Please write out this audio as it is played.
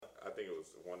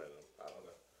one of them. I don't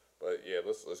know. But yeah,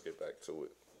 let's get back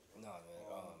to it. No,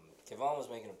 man. Kevon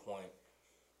was making a point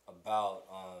about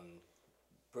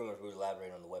pretty much we were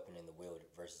elaborating on the weapon and the wielder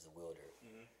versus the wielder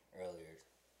earlier.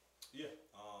 Yeah.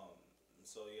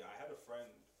 So yeah, I had a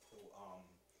friend who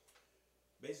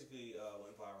basically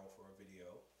went viral for a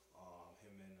video.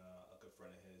 Him and a good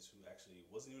friend of his who actually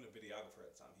wasn't even a videographer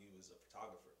at the time. He was a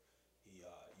photographer. He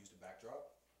used a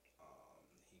backdrop.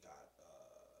 He got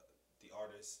the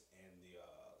artist and the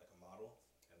like a model,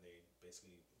 and they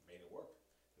basically made it work.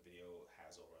 The video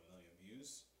has over 1 million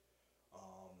views.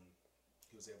 Um,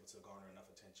 he was able to garner enough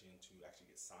attention to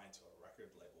actually get signed to a record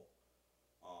label.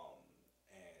 Um,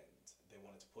 and they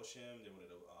wanted to push him. They wanted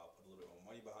to put a little bit more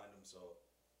money behind him. So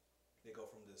they go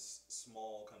from this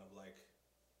small kind of like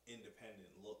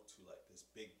independent look to like this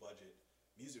big budget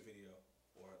music video,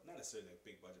 or not necessarily a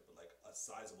big budget, but like a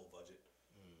sizable budget.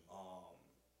 Um,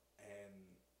 and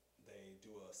they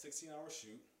do a 16-hour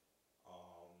shoot,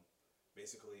 um,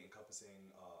 basically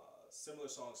encompassing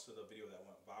similar songs to the video that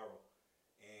went viral.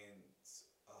 And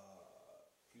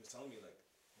he was telling me like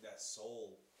that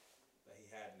soul that he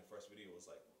had in the first video was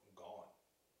like gone.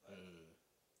 Like,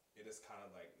 it just kind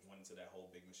of like went into that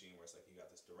whole big machine where it's like you got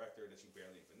this director that you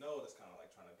barely even know that's kind of like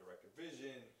trying to direct your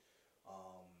vision,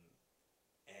 um,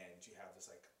 and you have this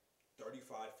like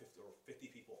 35, 50, or 50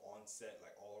 people on set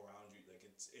like all around you. Like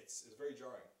it's very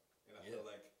jarring, and I feel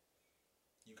like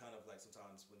you kind of like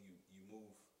sometimes when you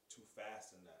move too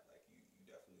fast in that, like you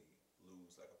definitely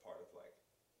lose like a part of like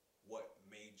what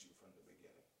made you from the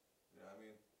beginning. You know what I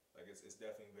mean? Like it's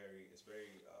definitely very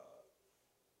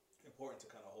important to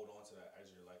kind of hold on to that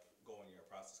as you're like going your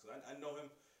process, because I know him,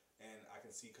 and I can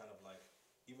see kind of like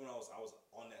even when I was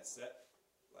on that set,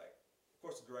 like of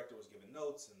course the director was giving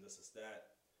notes and this is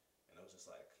that, and I was just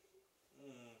like,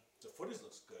 the footage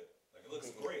looks good, like it looks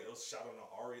great, it was shot on an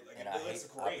RE, like And it looks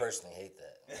I great. personally hate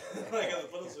that. Like the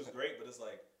footage looks great, but it's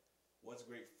like what's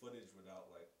great footage without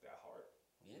like that heart?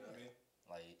 You know what I mean?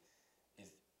 Like if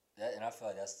that, and I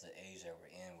feel like that's the age that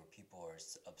we're in, where people are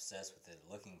obsessed with it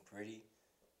looking pretty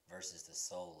versus the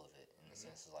soul of it. In the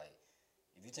sense of like,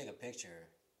 if you take a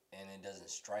picture and it doesn't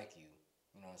strike you,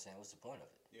 you know what I'm saying? What's the point of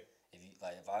it? Yeah. If you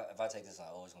like, if I take this,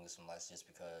 I'm always gonna get some likes just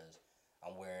because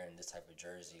I'm wearing this type of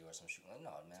jersey or some shoe. Like,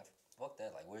 no, man, fuck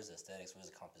that. Like, where's the aesthetics? Where's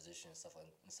the composition and stuff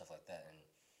like that? And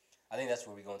I think that's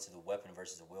where we go into the weapon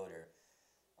versus the wielder.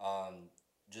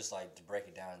 Just like to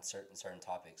break it down in certain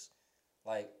topics.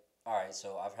 Like, all right,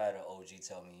 so I've had an OG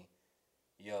tell me,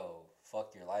 "Yo,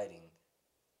 fuck your lighting,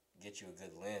 get you a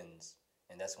good lens,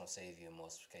 and that's gonna save you in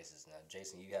most cases." Now,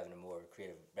 Jason, you having a more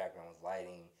creative background with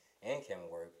lighting and camera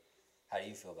work, how do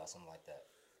you feel about something like that?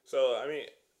 So I mean,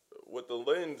 with the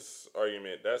lens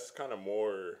argument, that's kind of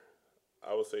more.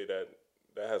 I would say that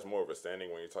has more of a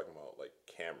standing when you're talking about like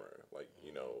camera. Like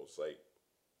it's like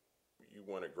you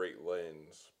want a great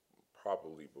lens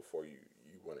probably before you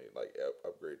want to like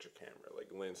upgrade your camera. Like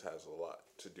lens has a lot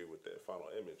to do with the final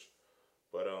image.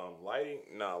 But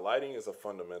lighting is a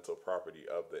fundamental property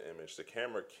of the image. The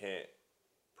camera can't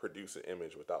produce an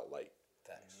image without light.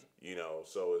 Facts.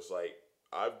 So it's like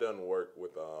I've done work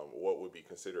with what would be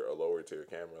considered a lower tier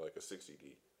camera, like a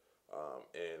 60D,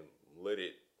 and lit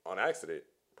it on accident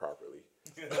properly.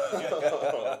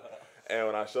 And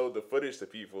when I showed the footage to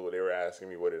people, they were asking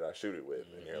me what did I shoot it with,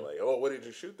 and they're like, "Oh, what did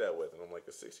you shoot that with?" And I'm like,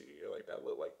 "A 60D." They're like, "That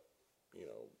looked like,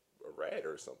 a red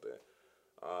or something."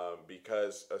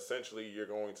 Because essentially you're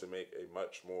going to make a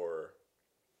much more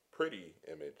pretty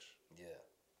image, Yeah.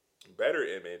 better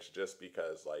image, just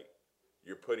because like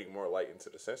you're putting more light into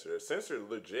the sensor. The sensor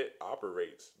legit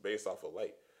operates based off of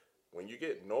light. When you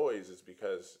get noise, it's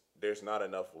because there's not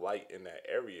enough light in that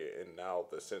area, and now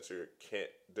the sensor can't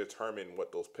determine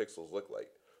what those pixels look like.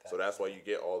 So that's why you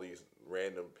get all these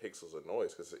random pixels of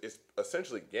noise, because it's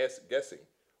essentially guessing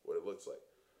what it looks like.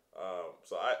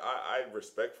 So I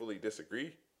respectfully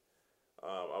disagree.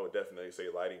 I would definitely say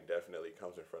lighting definitely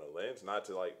comes in front of lens, not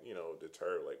to like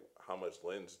deter like how much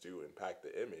lens do impact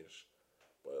the image,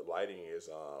 but lighting is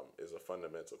a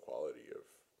fundamental quality of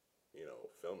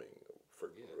filming for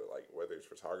like whether it's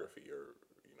photography or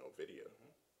video.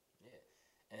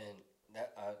 Yeah. And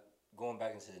that going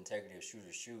back into the integrity of shoot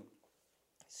or shoot,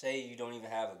 say you don't even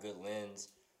have a good lens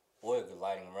or a good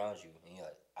lighting around you, and you're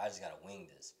like, I just gotta wing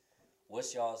this.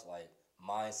 What's y'all's like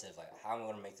mindset of like how am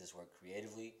I gonna make this work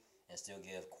creatively and still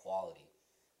give quality?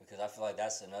 Because I feel like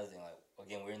that's another thing. Like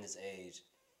again, we're in this age.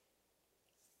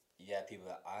 You have people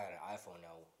that I got an iPhone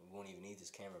now. We won't even need this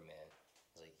camera, man.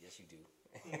 I was like, yes, you do.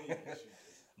 Yes, you do.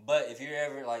 But if you're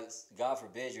ever like, God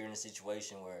forbid, you're in a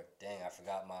situation where, dang, I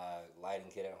forgot my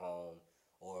lighting kit at home,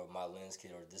 or my lens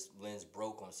kit, or this lens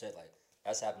broke on set. Like,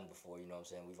 that's happened before. You know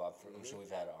what I'm saying? I'm sure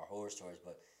we've had our horror stories,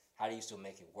 but how do you still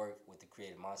make it work with the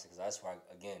creative mindset? Because that's why,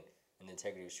 again, in the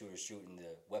integrity of shooter shooting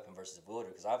the weapon versus the wielder.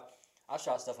 Because I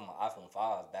shot stuff on my iPhone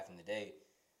 5 back in the day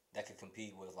that could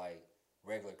compete with like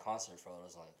regular concert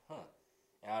photos. Like, huh.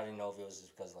 And I didn't know if it was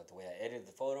just because like the way I edited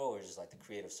the photo, or just like the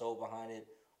creative soul behind it,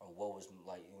 or what was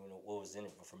like what was in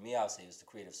it. But for me, I would say it was the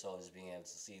creative soul, just being able to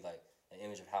see like an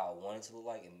image of how I wanted to look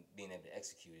like and being able to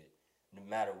execute it. No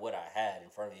matter what I had in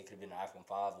front of me, it could have been an iPhone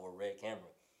 5 or a red camera.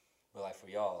 But like for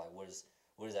y'all, like what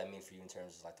does that mean for you in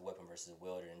terms of like the weapon versus the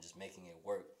wielder and just making it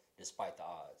work despite the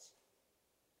odds?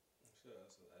 Sure, that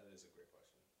is a great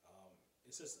question.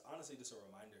 It's just honestly just a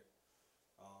reminder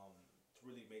to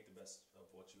really make the best of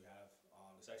what you have.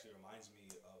 This actually reminds me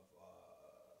of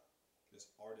this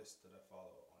artist that I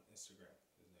follow on Instagram.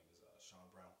 His name is Sean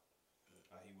Brown.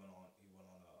 He went on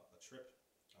a trip.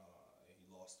 He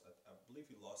lost, I believe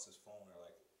he lost his phone or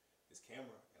like his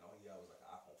camera, and all he had was like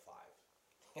an iPhone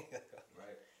 5.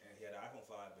 Right? And he had an iPhone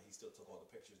 5, but he still took all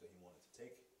the pictures that he wanted to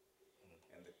take,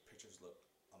 and the pictures look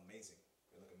amazing.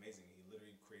 They look amazing. He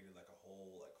literally created like a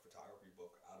whole like photography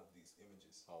book out of these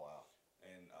images. Oh wow!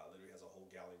 And literally has a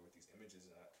whole gallery with these images,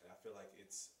 and I feel like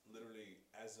it's literally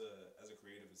as a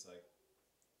creative, it's like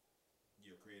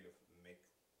you're creative,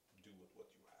 do with what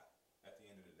you have. At the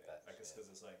end of the day, Facts, like because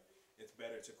it's like it's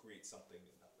better to create something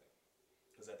than nothing.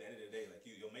 Because at the end of the day, like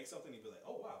you'll make something, and you'll be like,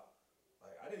 oh wow,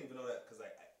 like I didn't even know that. Because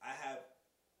like I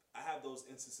have those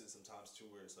instances sometimes too,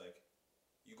 where it's like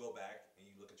you go back and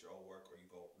you look at your old work, or you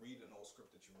go read an old script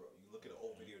that you wrote, you look at an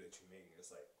old video that you made, and it's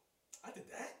like, I did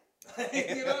that.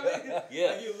 You know what I mean?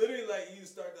 Yeah. Like you literally like you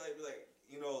start to like be like,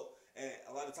 you know, and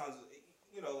a lot of times,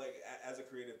 you know, like as a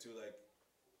creative too, like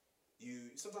you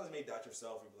sometimes may doubt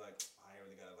yourself and be like, I ain't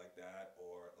really got it like that,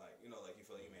 or like, you know, like you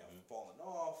feel like you may have fallen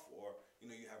off, or you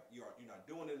know you're not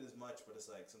doing it as much, but it's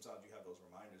like sometimes you have those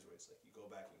reminders where it's like you go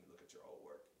back and you look at your old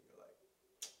work and you're like,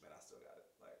 man, I still got it.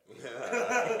 Like,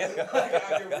 like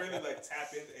I can really like tap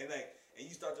into and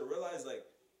you start to realize like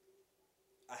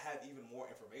I have even more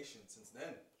information since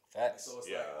then. Facts. So it's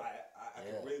like I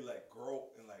can really like grow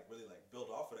and like really like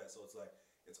build off of that. So it's like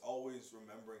it's always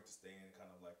remembering to stay in kind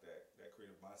of like that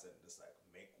creative mindset and just like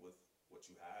make with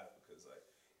what you have, because like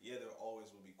there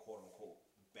always will be quote unquote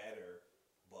better,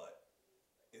 but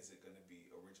is it going to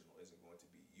be original? Is it going to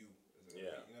be you? Is it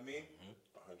gonna be, you know what I mean?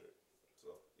 100.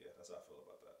 So yeah, that's how I feel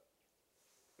about that.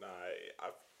 Nah,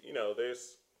 I you know,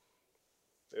 there's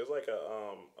like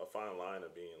a fine line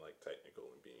of being like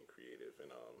technical and being creative,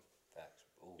 and Facts.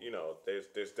 Ooh. you know,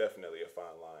 there's definitely a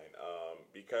fine line,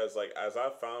 because like as I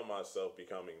found myself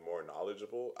becoming more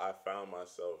knowledgeable, I found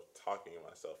myself talking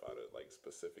myself out of like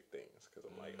specific things, because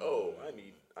I'm like, oh, I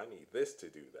need this to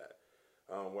do that,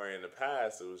 where in the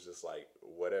past it was just like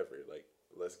whatever, like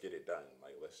let's get it done,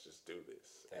 like let's just do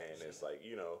this. And it's like,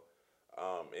 you know,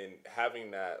 and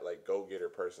having that like go-getter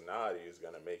personality is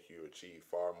gonna make you achieve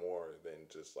far more than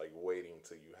just like waiting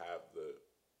till you have the,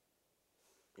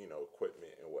 you know,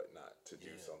 equipment and whatnot to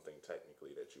do something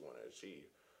technically that you want to achieve.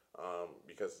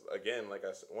 Because again, like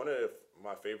I said, one of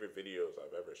my favorite videos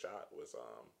I've ever shot was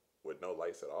with no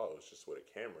lights at all. It was just with a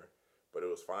camera, but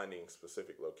it was finding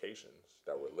specific locations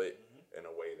that were lit in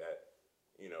a way that,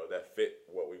 you know, that fit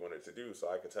what we wanted to do. So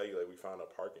I could tell you, like, we found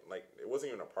a parking, like it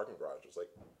wasn't even a parking garage. It was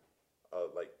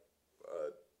like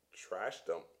a trash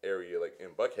dump area, like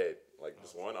in Buckhead, like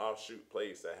this one offshoot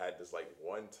place that had this like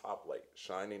one top light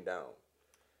shining down.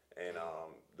 And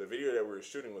the video that we were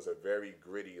shooting was a very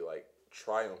gritty, like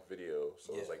Triumph video.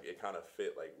 So it was like, it kind of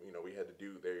fit, like, you know, we had the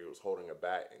dude there, he was holding a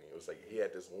bat, and it was like, he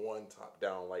had this one top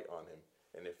down light on him,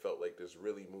 and it felt like this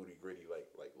really moody, gritty, like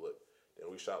look.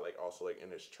 Then we shot like also like in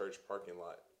this church parking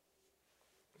lot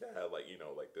that had like, you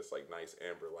know, like this like nice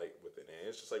amber light within it. And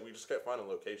it's just like, we just kept finding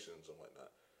locations and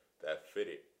whatnot that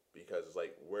fitted, because it's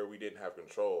like where we didn't have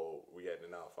control, we had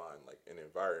to now find like an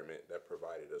environment that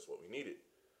provided us what we needed.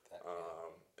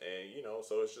 And you know,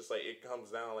 so it's just like it comes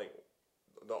down like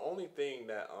the only thing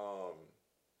that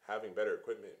having better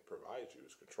equipment provides you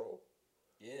is control.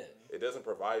 Yeah. It doesn't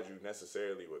provide you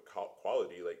necessarily with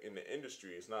quality. Like in the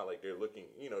industry, it's not like they're looking,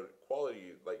 you know,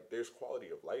 quality, like there's quality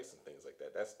of lights and things like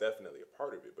that. That's definitely a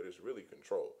part of it, but it's really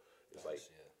control. It's like,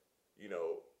 you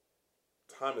know,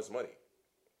 time is money,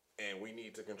 and we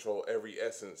need to control every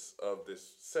essence of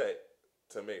this set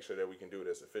to make sure that we can do it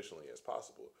as efficiently as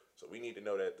possible. So we need to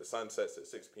know that the sun sets at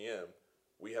 6 p.m.,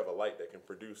 we have a light that can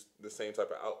produce the same type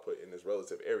of output in this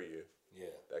relative area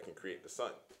that can create the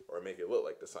sun or make it look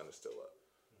like the sun is still up.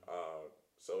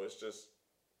 So it's just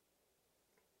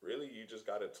really, you just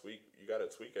gotta tweak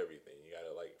everything. You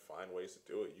gotta like find ways to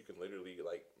do it. You can literally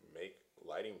like make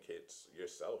lighting kits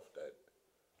yourself that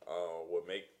will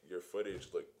make your footage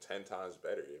look 10 times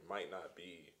better. It might not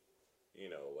be,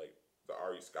 like the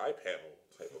RE Sky panel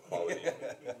type of quality,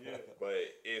 but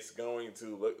it's going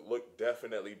to look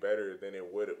definitely better than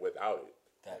it would without it.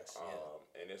 Facts,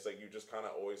 And it's like you just kind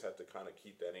of always have to kind of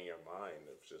keep that in your mind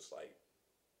of just like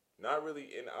not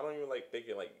really. And I don't even like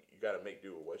thinking like you got to make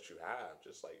do with what you have.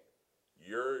 Just like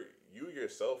you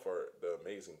yourself are the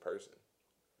amazing person.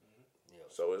 Yeah.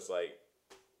 So it's like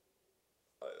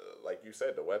you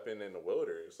said, the weapon in the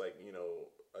wielder. It's like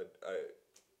a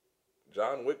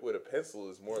John Wick with a pencil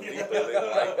is more lethal than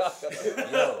like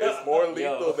it's more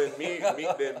lethal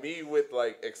than me with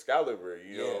like Excalibur.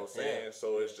 You know what I'm saying?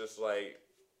 So it's just like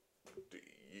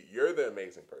you're the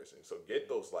amazing person. So get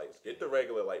those lights. Get the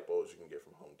regular light bulbs you can get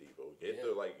from Home Depot. Get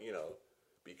the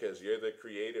because you're the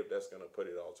creative that's gonna put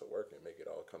it all to work and make it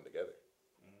all come together.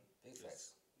 Big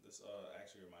facts. This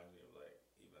actually reminds me of like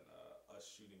even us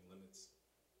shooting Limits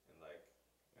and like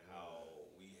how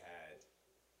we had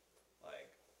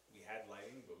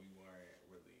lighting, but we weren't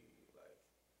really like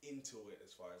into it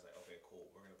as far as like, okay,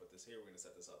 cool, we're gonna put this here, we're gonna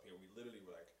set this up here. We literally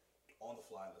were like on the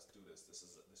fly, let's do this. This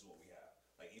is what we have.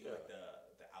 Like even like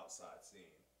the outside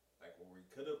scene, like where we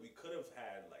could have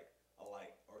had like a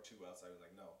light or two outside. We're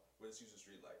like, no, we're just using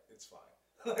street light. It's fine.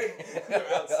 Like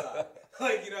they're outside.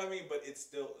 Like, you know what I mean? But it's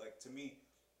still like, to me,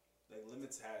 like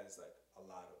Limits has like a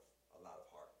lot of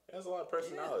heart. It has a lot of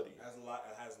personality. It has a lot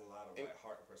of like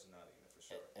heart and personality in it for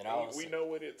sure. And we know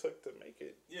what it took to make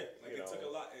it. Yeah, like it took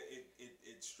a lot.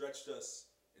 It stretched us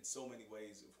in so many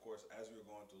ways. Of course, as we were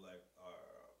going through like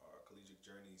our collegiate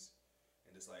journeys,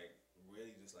 and just like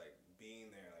really just like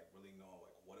being there, like really knowing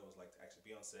like what it was like to actually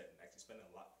be on set and actually spend a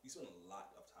lot. We spent a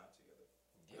lot of time together.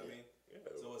 You know what I mean? Yeah.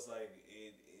 So it's like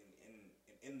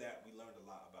in that we learned a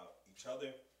lot about each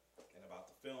other and about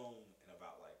the film and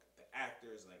about like the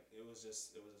actors. Like it was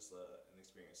just an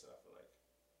experience that I feel like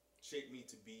shaped me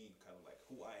to be kind of like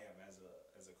who I am as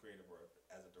a creative or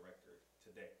as a director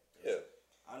today. Yeah.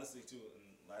 Honestly, too,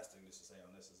 and last thing just to say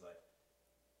on this is like,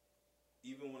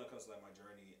 even when it comes to like my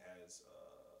journey as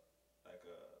like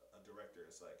a director,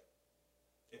 it's like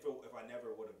if I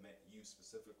never would have met you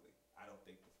specifically, I don't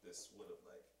think this would have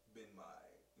like been my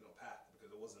path, because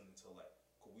it wasn't until like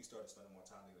cool we started spending more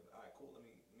time together. All right, cool. Let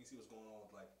me see what's going on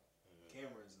with like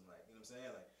cameras and like, you know what I'm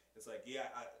saying? Like it's like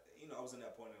I was in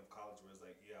that point of college where it's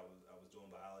like I was doing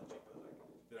biology, but like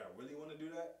did I really want to do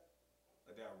that?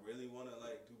 Like did I really want to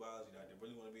like do biology? Did I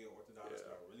really want to be an orthodontist?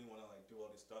 Did I really want to like do all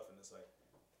this stuff? And it's like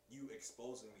you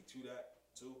exposing me to that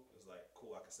too is like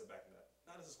cool. I can sit back and like,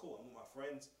 nah, this is cool. I'm with my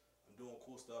friends. I'm doing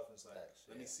cool stuff. And it's like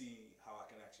let me see how I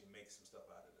can actually make some stuff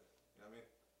out of it. You know what I mean?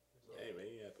 So, hey man,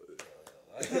 you have to.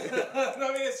 No,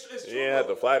 I mean it's true. You didn't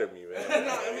have to flatter me, man.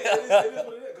 No, I mean it is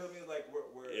what it is. Because I mean like we're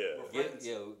friends.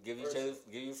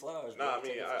 Give you flowers. No, I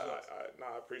mean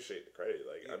I appreciate the credit.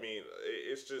 Like I mean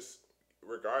it's just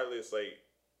regardless. Like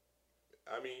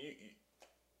I mean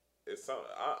it's some.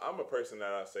 I'm a person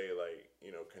that I say like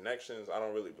connections. I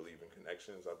don't really believe in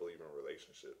connections. I believe in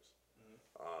relationships.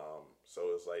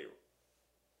 So it's like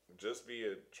just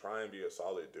try and be a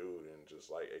solid dude and just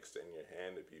like extend your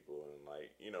hand to people and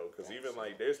like because even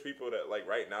like there's people that like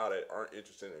right now that aren't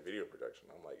interested in video production.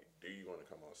 I'm like, do you want to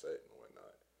come on set and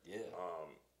whatnot? Yeah.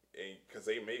 And because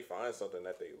they may find something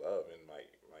that they love and might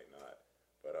not.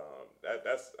 But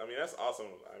that's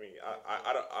awesome. I mean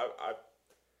I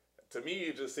to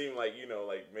me it just seemed like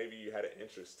like maybe you had an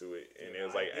interest to it and it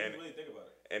was like I didn't really think about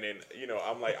it. And then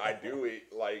I'm like I do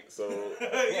it like so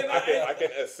I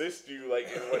can assist you like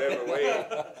in whatever way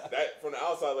that from the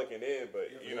outside looking in,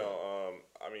 but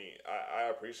I mean I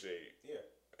appreciate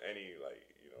any like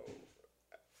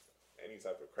any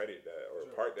type of credit that or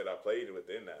part that I played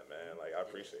within that, man. Like I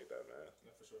appreciate that, man.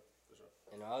 Yeah, for sure.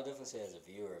 And I'll definitely say as a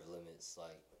viewer of Limits,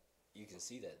 like you can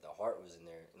see that the heart was in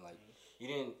there, and like you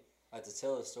didn't like to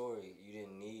tell a story. You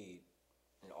didn't need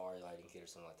an RE lighting kit or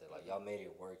something like that. Like y'all made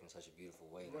it work in such a beautiful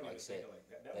way. And like I said,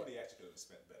 that money actually could have been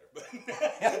spent better.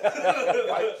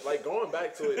 But like going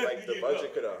back to it, like the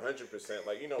budget could have 100%.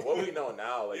 Like what we know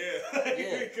now, like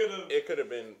it could have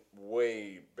been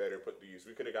way better put to use.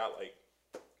 We could have got like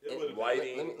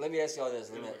lighting. Let me ask y'all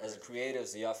this: as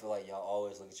creatives, do y'all feel like y'all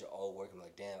always look at your old work and be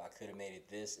like, damn, I could have made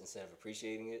it this instead of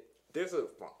appreciating it?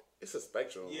 It's a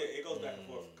spectrum. Yeah, it goes back and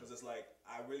forth because it's like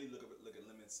I really look at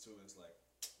Limits too. And it's like,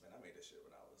 man, I made this shit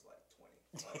when I was like 20.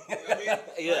 Like, you know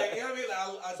what I mean? Yeah. Like, you know what I mean?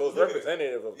 Like, so it's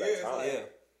representative of that time. Like,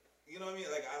 you know what I mean?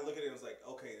 Like I look at it and it's like,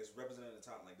 okay, it's representative of the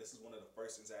time. Like this is one of the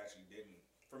first things I actually did. And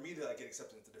for me to like get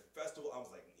accepted into the festival, I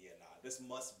was like, yeah, nah, this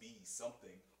must be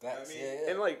something. Facts, you know what I mean?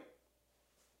 And like,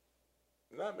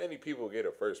 not many people get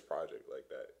a first project like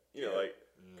that. Like,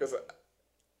 because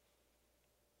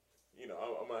you know,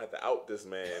 I'm gonna have to out this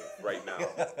man right now.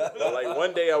 But like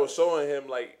one day I was showing him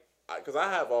like, cause I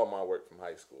have all my work from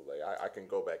high school. Like I can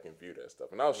go back and view that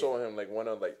stuff. And I was showing him like one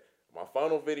of like my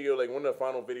final video, like one of the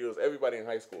final videos. Everybody in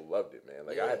high school loved it, man.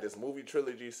 Like I had this movie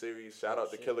trilogy series. Shout out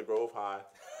to Killer Grove High.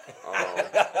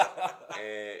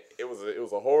 And it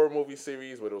was a horror movie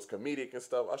series where it was comedic and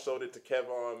stuff. I showed it to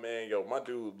Kevon, man. Yo, my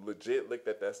dude legit looked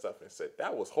at that stuff and said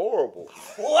that was horrible.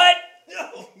 What?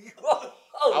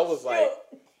 I was like,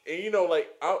 and you know, like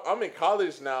I'm in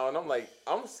college now, and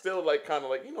I'm still like kind of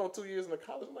like 2 years in the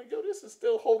college. I'm like, yo, this is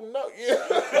still holding up. Yeah.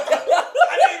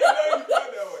 I didn't even know you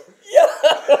felt that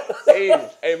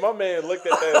way. Hey, my man looked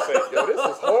at that and said, yo, this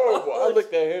is horrible. I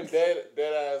looked at him dead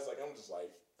ass, like I'm just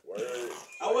like, word.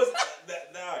 I was that.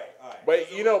 All right.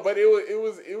 But but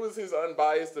it was his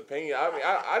unbiased opinion. I mean,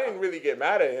 I didn't really get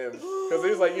mad at him because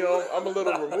it's like I'm a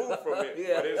little removed from it.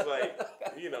 Yeah. But it's like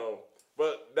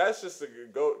but that's just to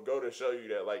go to show you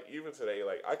that like even today,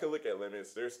 like I can look at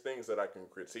limits. There's things that I can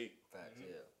critique. Facts,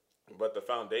 yeah. But the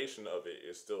foundation of it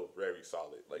is still very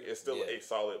solid. Like it's still a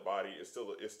solid body. It's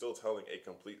still telling a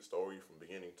complete story from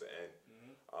beginning to end.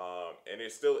 And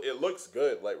it looks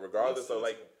good. Like regardless of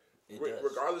like.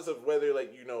 Regardless of whether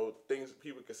like things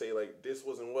people could say like this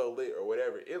wasn't well lit or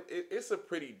whatever, it's a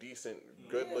pretty decent,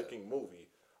 good looking movie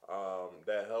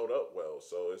that held up well.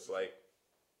 So it's like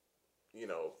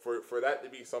for that to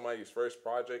be somebody's first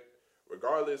project,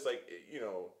 regardless, like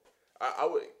I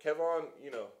would Kevon,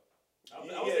 I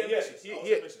was ambitious. He was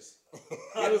ambitious.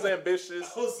 I was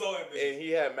so ambitious, and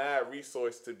he had mad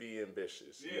resource to be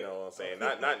ambitious. You know what I'm saying?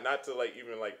 Not to like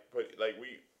even like put like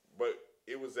but.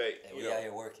 It was we out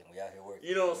here working.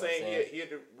 You know what I'm saying? He had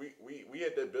we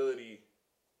had the ability,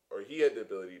 or he had the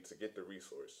ability to get the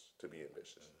resource to be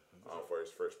ambitious for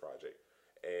his first project,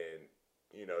 and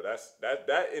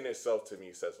that in itself to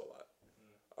me says a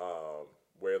lot.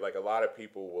 Where like a lot of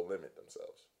people will limit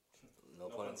themselves. No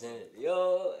pun intended.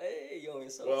 Yo,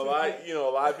 yourself. Well,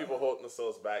 a lot of people holding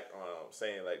themselves back,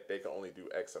 saying like they can only do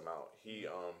X amount. He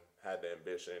had the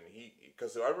ambition.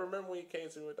 Because I remember when he came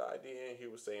to me with the idea, and he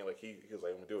was saying like he was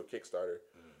like, I'm gonna do a Kickstarter.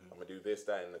 I'm gonna do this,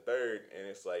 that, and the third. And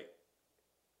it's like,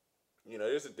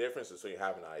 there's a difference between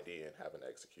having an idea and having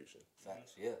execution.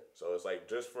 Facts, yeah. So it's like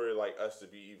just for like us to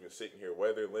be even sitting here,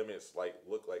 whether limits like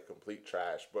look like complete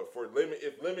trash, but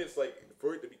if limits like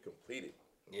for it to be completed.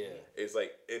 Yeah, it's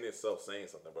like in itself saying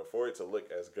something, but for it to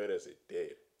look as good as it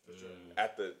did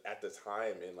at the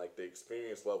time and like the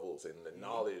experience levels and the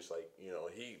knowledge, like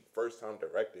he first time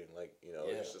directing, like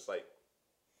it's just like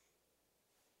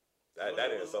that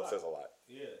in itself says a lot.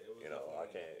 Yeah, it was. I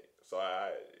can't. So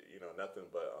I nothing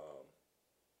but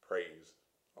praise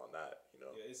on that.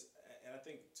 Yeah, and I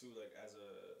think too, like as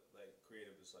a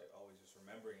creative, it's like always just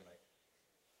remembering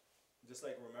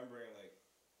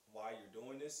why you're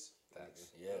doing this.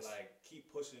 Facts. Yes. And, keep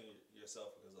pushing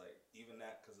yourself because even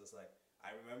that, because it's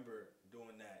I remember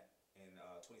doing that in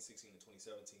 2016 and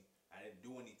 2017. I didn't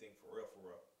do anything for real,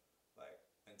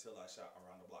 until I shot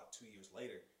Around the Block 2 years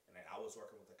later, and then I was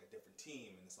working with a different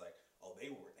team, and it's they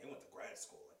went to grad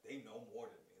school, they know more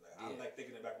than me. I'm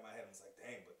thinking in the back of my head, and it's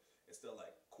dang, but it's still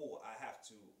cool. I have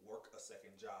to work a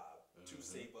second job to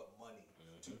save up money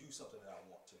to do something that I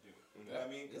want to do. You know what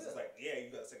I mean? Because it's you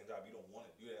got a second job, you don't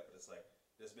want to do that, but it's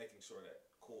just making sure that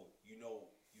cool, you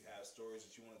have stories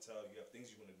that you want to tell, you have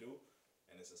things you want to do,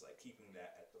 and it's just keeping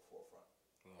that at the forefront.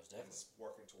 Most definitely. And it's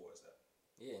working towards that.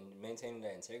 Yeah, and maintaining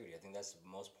that integrity. I think that's the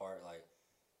most part. I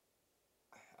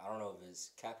don't know if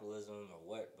it's capitalism or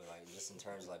what, but just in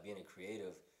terms of being a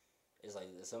creative, it's at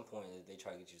some point they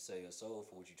try to get you to sell your soul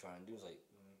for what you're trying to do. It's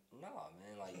nah,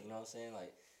 man. You know what I'm saying? I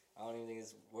don't even think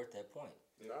it's worth that point.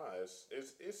 Nah, it's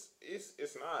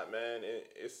not, man.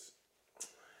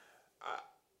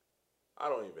 I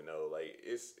don't even know.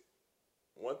 It's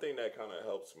one thing that kind of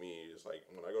helps me is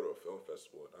when I go to a film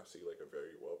festival and I see a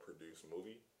very well produced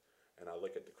movie, and I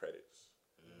look at the credits,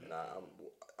 and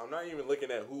I'm not even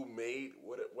looking at who made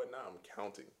what not. I'm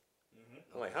counting.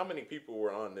 I'm how many people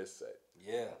were on this set?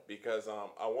 Yeah. Because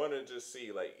I want to just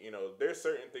see there's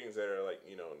certain things that are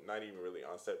not even really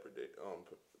on set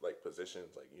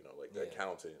positions the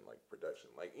accountant production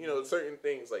certain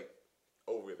things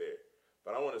over there,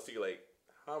 but I want to see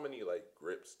how many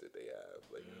grips did they have?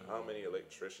 How many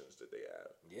electricians did they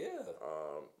have? Yeah.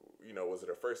 Was it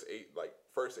a first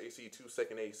AC, 2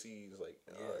 second ACs,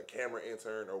 a camera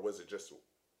intern, or was it just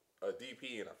a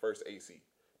DP and a first AC?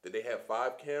 Did they have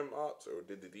 5 cam ops, or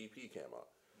did the DP cam op?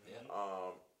 Yeah.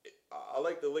 I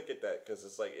like to look at that because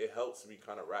it's it helps me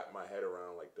kind of wrap my head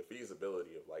around the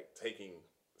feasibility of taking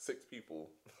 6 people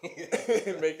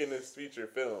and making this feature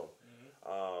film.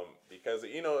 Because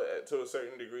to a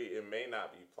certain degree it may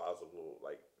not be plausible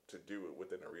to do it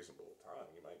within a reasonable time.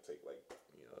 You might take like,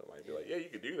 it might be like, yeah, you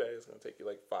could do that. It's gonna take you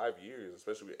like 5 years,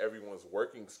 especially with everyone's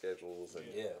working schedules and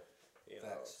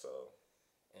Facts. So.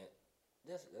 And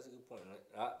that's a good point.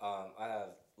 I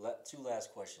have two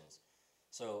last questions.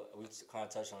 So we kind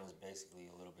of touched on this basically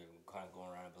a little bit. We're kind of going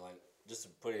around it, but like just to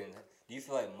put it in, do you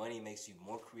feel like money makes you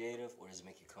more creative or does it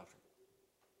make you comfortable?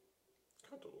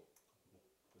 Comfortable.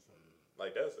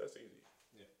 Like that's easy.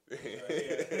 Definitely.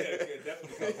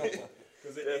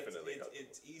 Because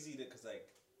it's easy because like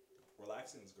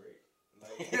relaxing is great.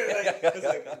 Like,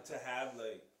 to have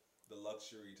like the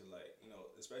luxury to like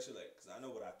especially like because I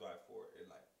know what I thrive for in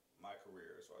like my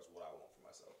career as far as what I want for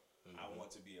myself. Mm-hmm. I want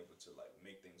to be able to like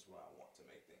make things where I want to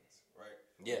make things, right?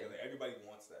 Yeah. Like, everybody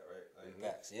wants that, right? Like,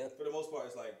 facts, yeah. For the most part,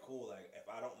 it's like cool. Like if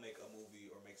I don't make a movie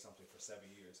or make something for 7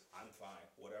 years, I'm fine.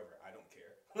 Whatever, I don't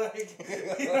care. Like,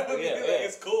 like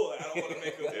it's cool. Like, I don't want to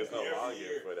make a movie There's no every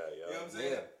year for that, yo. You know what I'm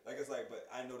saying? Yeah. Like it's like, but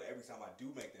I know that every time I do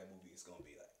make that movie, it's gonna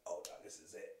be like, oh God, this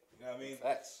is it. You know what I mean?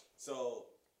 Facts. So,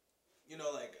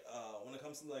 like when it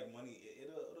comes to like money,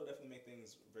 it'll definitely make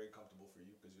things very comfortable for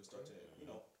you because you'll start to,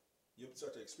 you'll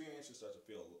start to experience, you'll start to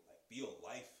feel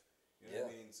life. You know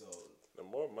what I mean? So the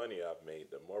more money I've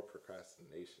made, the more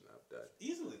procrastination I've done.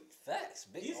 Easily. Facts.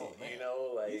 Big easily. Man.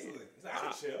 Like easily. It's like, I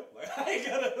can chill. Like I ain't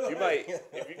gotta. You might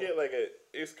if you get like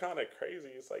it's kind of crazy.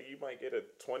 It's like you might get a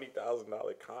 $20,000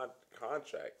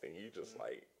 contract and you just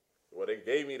like, well, they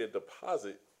gave me the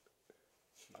deposit.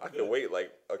 I could wait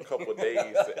like a couple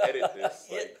days to edit this,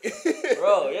 like,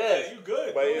 bro. Yeah, you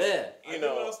good. But I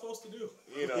know what I was supposed to do.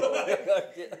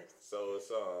 So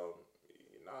it's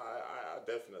I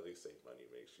definitely say money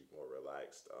makes you more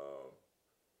relaxed,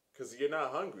 cause you're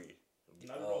not hungry.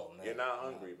 Not at all. You're not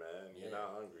hungry, man. You're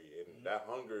not hungry, and that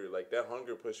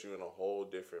hunger puts you in a whole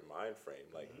different mind frame.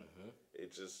 Like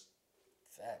it just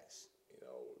facts.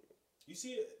 You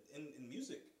see it in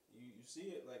music. You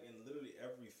see it like in literally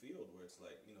every field where it's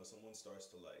like someone starts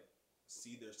to like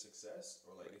see their success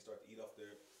or like they start to eat off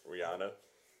their Rihanna.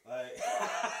 Like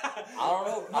I don't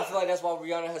know. I feel like that's why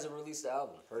Rihanna hasn't released the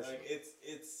album. Personally, like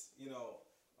it's oh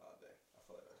dang, I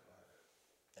feel like that's gonna happen.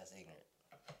 That's ignorant.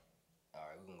 All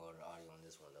right, we can go to the audio on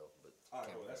this one though, but all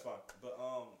right, cool, that's fine.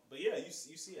 But yeah, you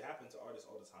see it happen to artists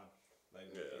all the time.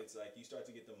 Like it's like you start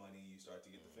to get the money, you start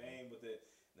to get the fame with it,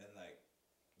 and then like.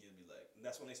 You'll be like, and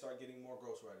that's when they start getting more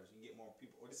ghostwriters. You get more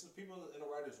people, or this is people in a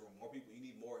writer's room. More people. You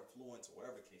need more influence, or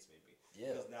whatever the case may be.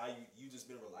 Yeah. Because now you just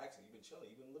been relaxing, you've been chilling,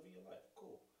 you've been living your life.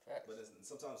 Cool. Facts. But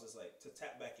sometimes it's like to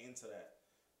tap back into that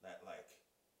like,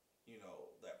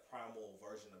 that primal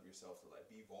version of yourself to like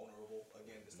be vulnerable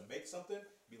again, just to make something.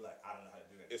 Be like, I don't know how to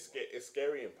do that. It's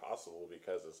scary and impossible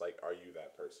because it's like, are you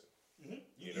that person? Mm-hmm.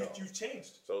 You've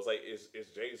changed. So it's like, is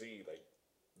Jay-Z like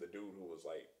the dude who was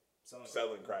like.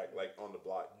 Selling crack like on the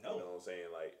block, no. You know what I'm saying?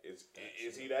 Like,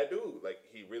 is he that dude? Like,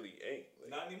 he really ain't.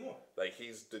 Like, not anymore. Like,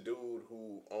 he's the dude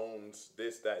who owns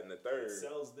this, that, and the third.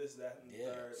 Sells this, that, and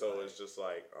the third. So it's just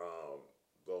like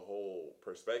the whole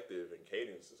perspective and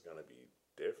cadence is gonna be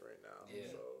different now. Yeah.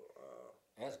 So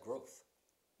and that's growth.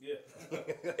 Yeah.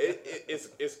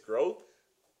 it's growth,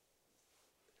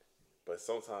 but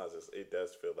sometimes it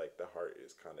does feel like the heart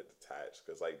is kind of detached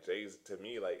because like Jay's to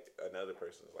me like another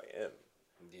person is like M.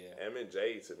 Yeah. M and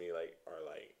J to me like are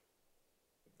like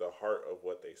the heart of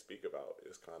what they speak about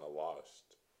is kind of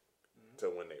lost to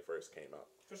when they first came out.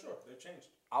 For sure, they've changed.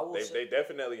 They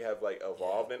definitely have like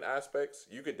evolved in aspects.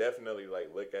 You could definitely like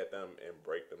look at them and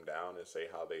break them down and say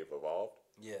how they've evolved.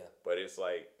 Yeah. But it's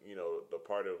like the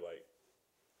part of like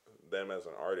them as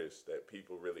an artist that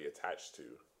people really attach to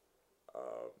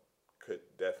could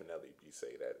definitely be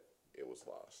say that it was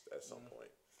lost at some point.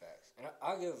 Facts. And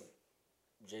I'll give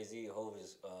Jay-Z Hov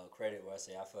his credit where I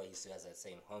say I feel like he still has that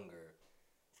same hunger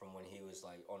from when he was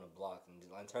like on the block and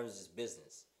in terms of just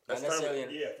business. Not necessarily in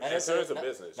terms of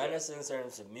business. Not necessarily in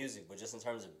terms of music, but just in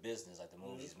terms of business, like the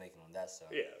movies he's making on that side.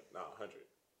 Yeah, 100.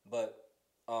 But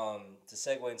to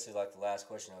segue into like the last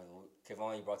question of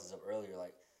Kevon, you brought this up earlier,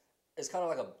 like it's kind of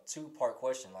like a 2-part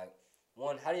question. Like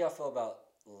one, how do y'all feel about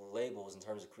labels in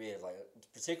terms of creative? Like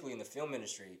particularly in the film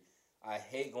industry, I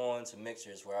hate going to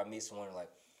mixers where I meet someone like,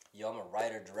 yo, I'm a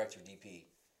writer, director, DP.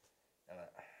 I'm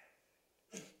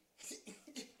like,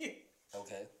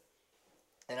 okay.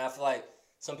 And I feel like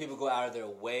some people go out of their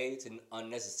way to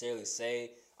unnecessarily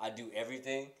say I do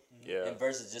everything. Yeah. And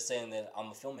versus just saying that I'm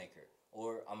a filmmaker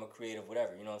or I'm a creative,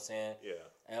 whatever. You know what I'm saying? Yeah.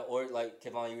 And, or like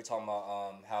Kevon, you were talking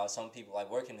about how some people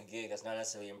like working a gig that's not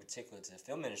necessarily in particular to the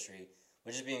film industry,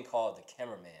 but just being called the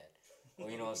cameraman. Or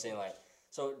you know what I'm saying? Like,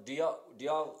 so do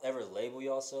y'all ever label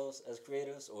yourselves as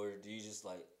creatives, or do you just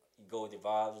like you go with your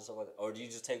vibes and stuff like that, or do you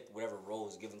just take whatever role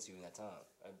is given to you in that time?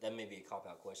 That may be a cop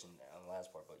out question on the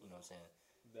last part, but you know what I'm saying.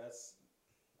 That's,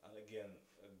 and again,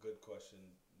 a good question.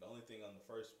 The only thing on the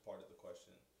first part of the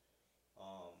question,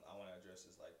 I want to address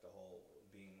is like the whole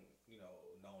being,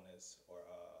 known as or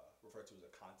referred to as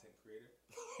a content creator.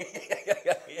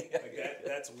 Like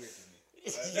that's weird to me.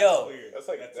 That's weird. That's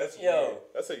like that's yo. weird.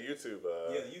 That's a YouTube.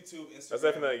 Yeah, YouTube, Instagram. That's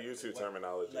definitely a YouTube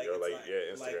terminology. Like, or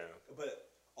it's Instagram. But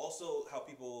also how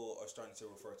people are starting to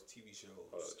refer to TV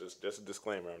shows. Just a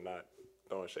disclaimer. I'm not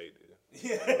throwing shade.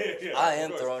 Yeah, I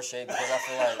am throwing shade because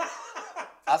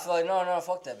I feel like no,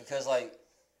 fuck that, because like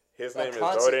his name is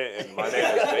Jordan and my name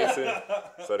is Jason.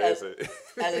 So there's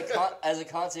as a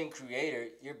content creator,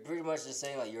 you're pretty much just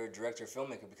saying like you're a director,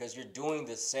 filmmaker, because you're doing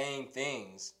the same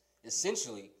things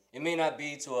essentially. It may not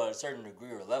be to a certain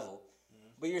degree or level,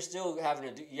 but you're still having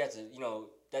to do. You have to,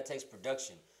 that takes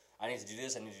production. I need to do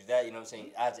this. I need to do that. You know what I'm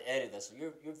saying? I have to edit that. So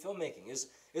you're filmmaking.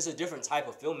 It's a different type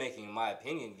of filmmaking, in my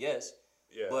opinion. Yes.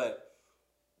 Yeah. But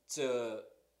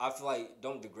I feel like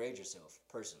don't degrade yourself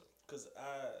personally. Cause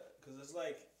it's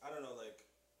like, I don't know, like,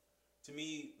 to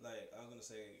me, like, I'm gonna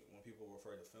say when people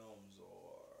refer to films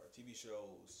or TV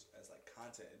shows as like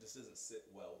content, it just doesn't sit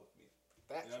well with me.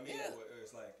 Facts. You know what I mean? Yeah. Where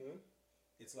it's like,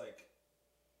 it's like,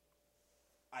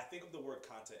 I think of the word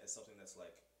content as something that's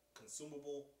like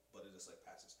consumable, but it just like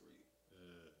passes through you.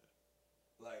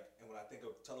 Like, and when I think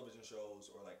of television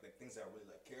shows or like things that I really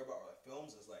like care about, or like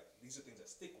films, it's like these are things that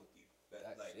stick with you. That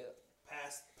Facts, like yeah.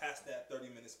 past that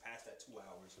 30 minutes, past that 2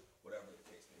 hours, whatever the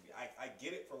case may be. I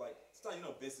get it for like, it's not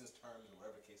business terms or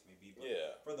whatever the case may be, but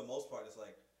for the most part, it's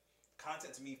like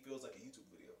content to me feels like a YouTube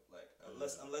video. Like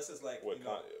unless it's like so in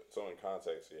context, in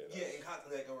context,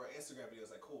 like, or an Instagram video,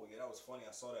 it's like cool. Yeah, that was funny.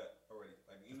 I saw that already.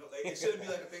 Like like it shouldn't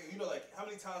be like a thing. Like how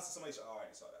many times does somebody say, "Oh, I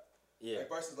already saw that." Yeah. Like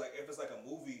versus like if it's like a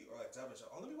movie or like television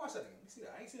show. Oh, let me watch that again. Let me see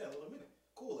that. I ain't seen that in a little minute.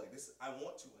 Cool. Like this, I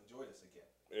want to enjoy this again.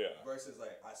 Yeah. Versus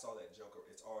like I saw that Joker.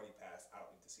 It's already passed. I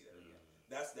don't need to see that again.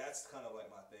 That's kind of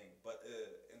like my thing. But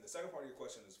in the second part of your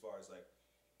question, as far as like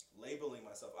labeling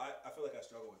myself, I feel like I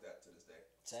struggle with that to this day.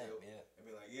 Same. Still. Yeah. I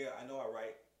mean, like, yeah, I know I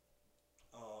write.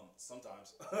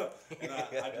 Sometimes, and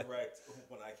I direct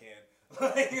when I can,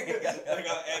 like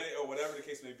I edit or whatever the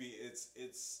case may be. It's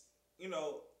and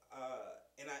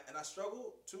I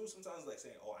struggle too sometimes, like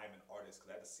saying, "Oh, I'm an artist,"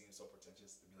 because that just seems so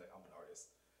pretentious to be like, "I'm an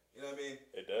artist." You know what I mean?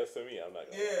 It does to me. I'm not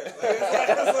gonna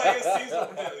it seems so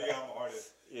pretentious. Yeah, I'm an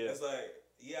artist. Yeah. It's like,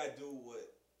 yeah, I do what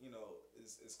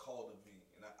is called of me,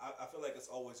 and I feel like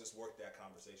it's always just work that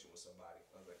conversation with somebody.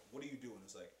 I was like, "What do you do?" And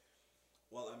it's like,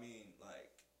 "Well, I mean, like."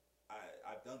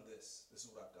 I've done this. This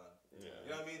is what I've done. Yeah.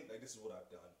 You know what I mean? Like, this is what I've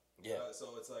done. Yeah.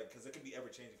 So it's like, because it can be ever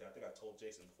changing. I think I told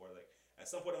Jason before, like, at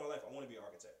some point in my life, I want to be an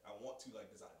architect. I want to, like,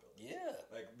 design buildings. Yeah.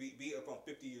 Like, be up on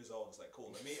 50 years old. It's like,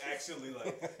 cool. Let me actually,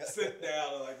 like, sit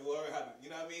down and, like, learn how to, you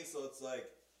know what I mean? So it's like,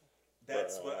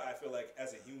 that's what I feel like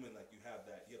as a human, like, you have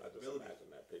that. You have the ability.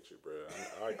 Imagine that picture, bro.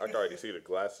 I can already see the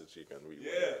glasses she can read.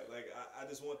 Yeah. Like, I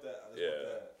just want that. I just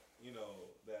want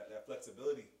that, that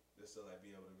flexibility. Just to like be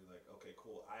able to be like, okay,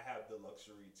 cool. I have the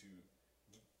luxury to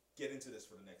get into this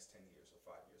for the next 10 years or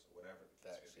 5 years or whatever.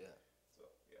 Facts, yeah. So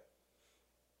yeah.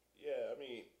 Yeah, I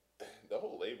mean, the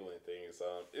whole labeling thing is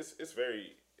it's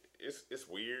very it's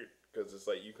weird because it's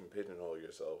like you can pigeonhole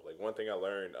yourself. Like one thing I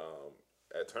learned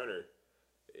at Turner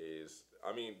is,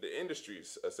 I mean, the industry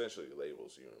essentially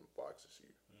labels you and boxes you.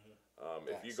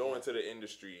 If you go into the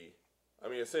industry, I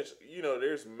mean, essentially,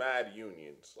 there's mad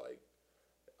unions like.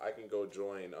 I can go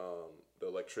join the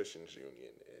electricians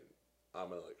union, and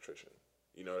I'm an electrician,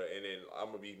 and then I'm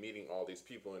gonna be meeting all these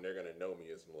people, and they're gonna know me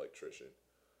as an electrician,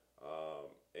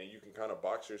 and you can kind of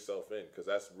box yourself in because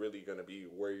that's really gonna be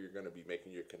where you're gonna be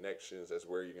making your connections. That's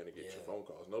where you're gonna get your phone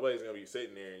calls. Nobody's gonna be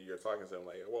sitting there and you're talking to them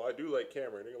like, "Well, I do like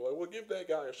camera," and they're like, "Well, give that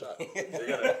guy a shot."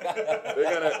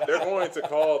 They're going to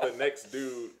call the next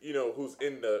dude, who's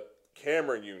in the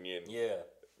camera union. Yeah.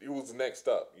 Who's next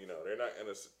up? They're not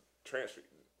gonna transfer.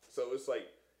 So it's like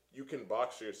you can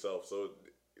box yourself. So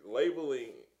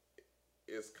labeling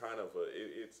is kind of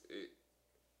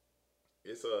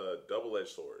it's a double-edged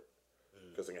sword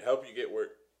because it can help you get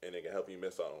work and it can help you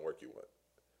miss out on work you want.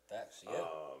 Facts, yeah.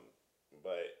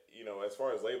 But as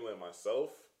far as labeling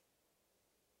myself,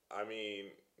 I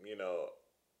mean,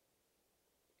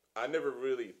 I never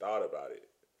really thought about it.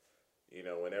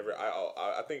 Whenever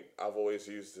I think I've always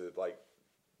used it like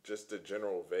just the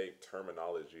general vague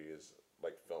terminology is.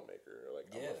 Like filmmaker, like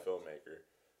I'm a filmmaker,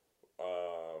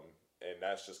 and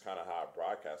that's just kind of how I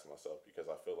broadcast myself because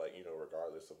I feel like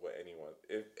regardless of what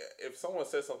if someone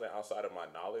says something outside of my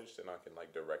knowledge, then I can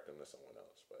like direct them to someone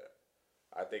else. But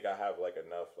I think I have like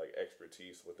enough like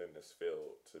expertise within this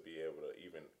field to be able to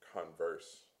even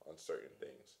converse on certain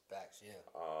things. Facts, yeah.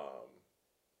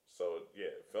 So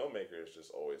yeah, filmmaker has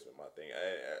just always been my thing.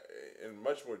 In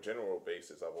much more general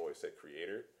basis, I've always said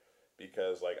creator,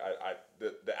 because like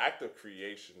the act of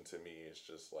creation to me is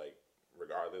just like,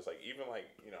 regardless, like even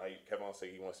like, you know, how Kevin say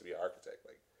he wants to be an architect,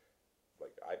 like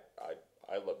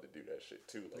I love to do that shit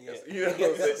too. Like you know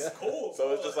what I'm saying? It's cool.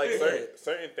 So it's just like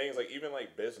certain things, like even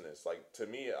like business. Like to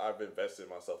me, I've invested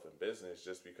myself in business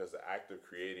just because the act of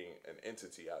creating an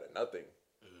entity out of nothing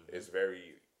is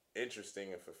very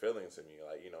interesting and fulfilling to me.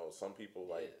 Like, you know, some people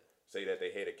like say that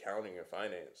they hate accounting and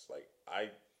finance. Like I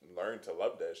learned to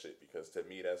love that shit because to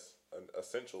me that's an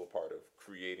essential part of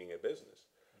creating a business.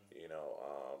 You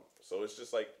know, so it's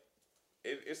just like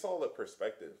it's all a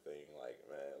perspective thing. Like,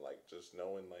 man, like just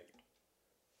knowing like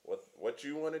what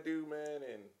you want to do, man,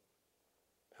 and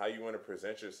how you want to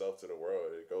present yourself to the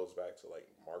world. It goes back to like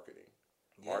marketing.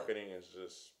 Yeah. Marketing is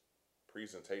just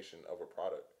presentation of a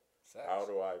product. Facts. How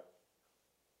do I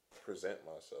present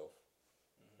myself?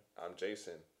 I'm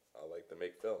Jason. I like to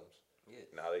make films. Yeah.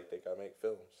 Now they think I make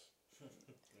films.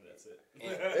 And that's it.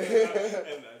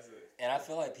 And that's it. And I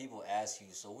feel like people ask you,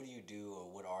 so what do you do or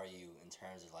what are you in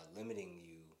terms of like limiting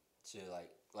you to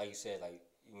like you said, like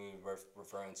when you're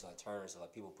referring to like terms, so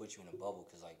like people put you in a bubble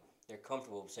because like they're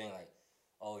comfortable saying like,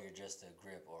 oh, you're just a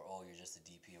grip or oh, you're just a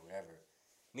DP or whatever.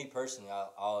 Me personally, I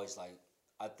always like,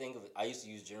 I think of it, I used to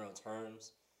use general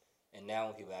terms, and now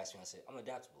when people ask me, I say I'm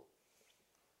adaptable.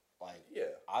 Like,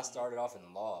 yeah, I started off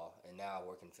in law and now I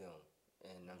work in film,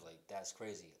 and I was like, that's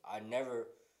crazy. I never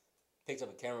picked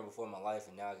up a camera before in my life,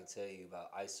 and now I can tell you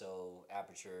about ISO,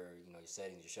 aperture, you know, your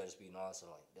settings, your shutter speed, and all that stuff.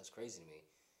 Like, that's crazy to me.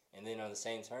 And then on the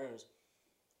same terms,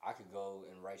 I could go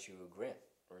and write you a grant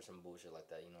or some bullshit like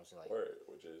that. You know what I'm saying? Like, word,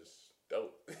 which is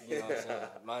dope. You know what I'm saying?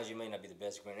 Mind you, may not be the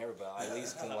best grant ever, but I at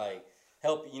least can like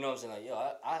help. You know what I'm saying? Like, yo,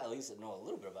 I at least know a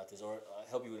little bit about this, or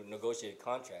help you negotiate a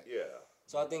contract. Yeah.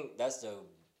 So I think that's the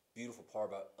beautiful part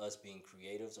about us being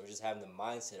creatives, or just having the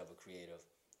mindset of a creative.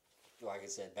 Like I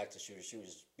said, back to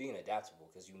shooters, being adaptable,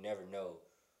 because you never know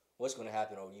what's going to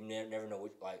happen, or you never know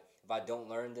what. Like, if I don't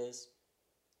learn this,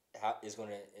 how it's going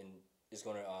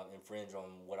to infringe on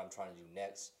what I'm trying to do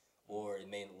next, or it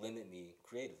may limit me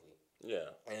creatively. Yeah.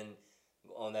 And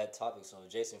on that topic, so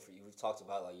Jason, for you, we've talked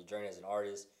about like your journey as an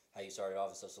artist, how you started off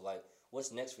and stuff. So like,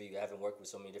 what's next for you? Having worked with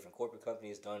so many different corporate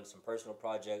companies, done some personal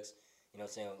projects. You know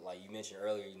what I'm saying? Like you mentioned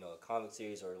earlier, you know, a comic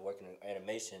series or working in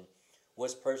animation.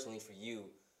 What's personally for you,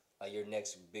 like your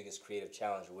next biggest creative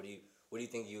challenge? Or what do you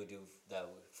think you would do that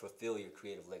would fulfill your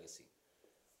creative legacy?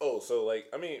 Oh, so like,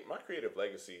 I mean, my creative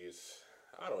legacy is,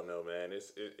 I don't know, man.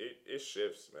 It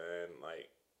shifts, man. Like,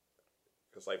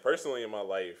 cause like personally in my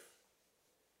life,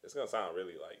 it's gonna sound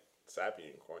really like sappy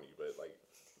and corny, but like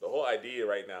the whole idea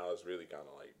right now is really kind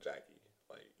of like Jackie.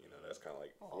 Like, you know, that's kind of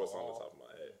like what's on the top of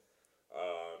my head.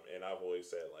 And I've always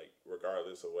said, like,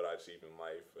 regardless of what I achieve in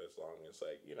life, as long as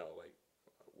like, you know, like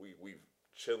we've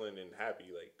chilling and happy,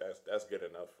 like that's good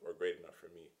enough or great enough for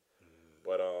me.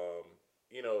 But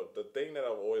you know, the thing that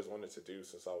I've always wanted to do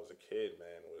since I was a kid,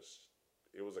 man,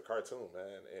 it was a cartoon,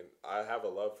 man. And I have a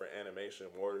love for animation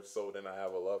more so than I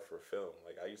have a love for film.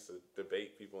 Like, I used to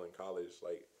debate people in college,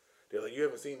 like, they're like, you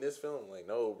haven't seen this film? I'm like,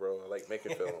 no, bro, I like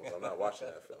making films. I'm not watching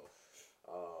that film.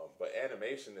 But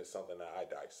animation is something that I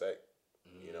dissect.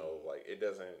 You know, like, it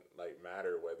doesn't, like,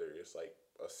 matter whether it's, like,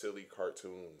 a silly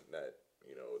cartoon that,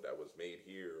 you know, that was made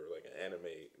here, or, like, an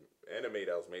anime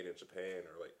that was made in Japan,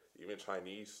 or, like, even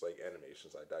Chinese, like,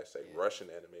 animations I dissect, Russian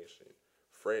animation,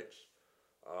 French.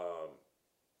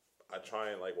 I try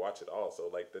and, like, watch it all. So,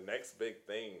 like, the next big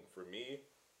thing for me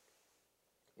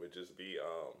would just be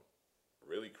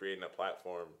really creating a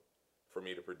platform for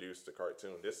me to produce the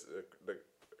cartoon. The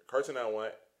cartoon I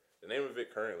want, the name of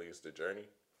it currently is The Journey.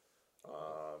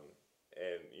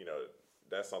 And, you know,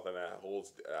 that's something that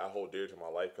I hold dear to my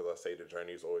life, because I say the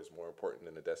journey is always more important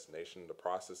than the destination. The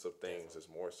process of things is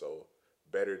more so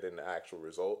better than the actual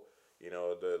result. You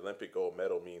know, the Olympic gold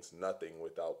medal means nothing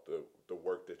without the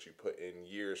work that you put in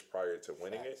years prior to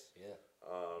winning it. Yeah.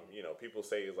 You know, people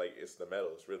say it's like it's the medal.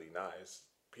 It's really not.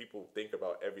 People think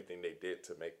about everything they did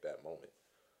to make that moment.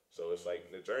 So it's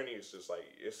like the journey is just like,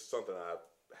 it's something I've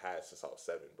had since I was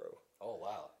 7, bro. Oh,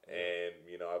 wow. And,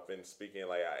 you know, I've been speaking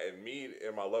like,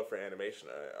 and my love for animation,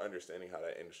 understanding how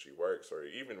that industry works, or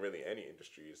even really any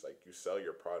industry, is like you sell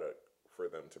your product for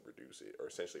them to produce it,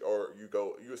 or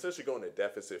you essentially go into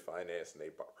deficit finance and they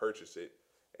purchase it,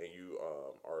 and you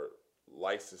are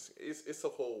licensed. It's a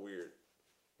whole weird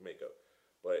makeup,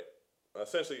 but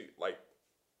essentially, like,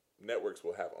 networks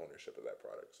will have ownership of that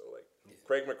product. So like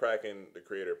Craig McCracken, the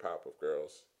creator of Powerpuff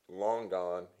Girls, long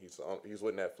gone. He's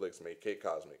with Netflix, made Kid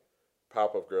Cosmic.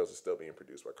 Powerpuff Girls is still being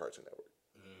produced by Cartoon Network.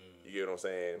 You get what I'm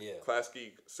saying? Yeah.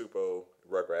 Klasky, Supo,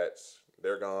 Rugrats,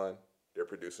 they're gone. They're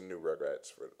producing new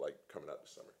Rugrats for like coming out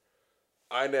this summer.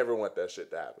 I never want that shit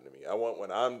to happen to me. I want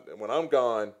when I'm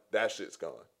gone, that shit's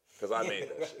gone because I made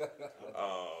that shit.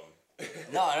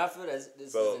 No, and I feel that this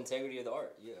is the integrity of the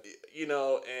art. Yeah. You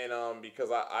know, and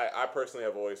because I personally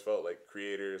have always felt like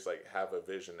creators like have a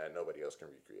vision that nobody else can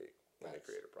recreate when they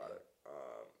create a product.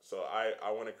 So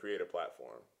I want to create a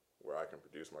platform where I can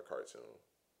produce my cartoon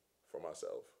for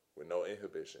myself with no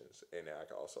inhibitions, and then I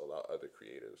can also allow other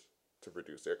creatives to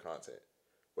produce their content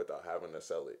without having to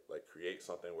sell it. Like create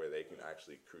something where they can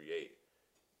actually create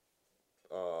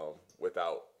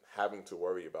without having to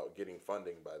worry about getting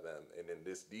funding by them, and then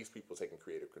these people taking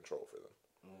creative control for them.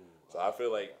 So I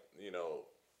feel like, you know,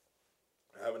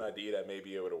 I have an idea that may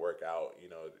be able to work out. You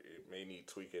know, it may need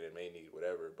tweaking, it may need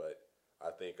whatever, but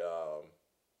I think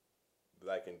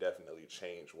that can definitely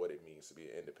change what it means to be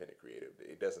an independent creative.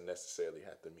 It doesn't necessarily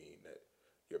have to mean that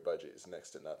your budget is next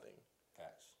to nothing.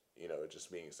 Facts. You know, it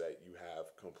just means that you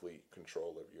have complete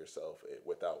control of yourself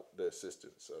without the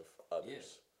assistance of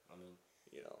others. Yeah. I mean,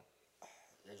 you know,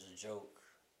 there's a joke.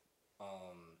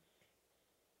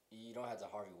 You don't have to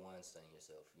Harvey Weinstein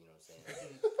yourself. You know what I'm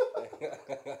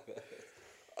saying?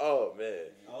 Oh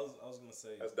man, I was gonna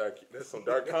say that's dark. That's some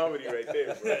dark comedy right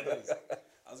there, bro.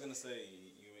 I was gonna say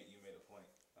you made a point,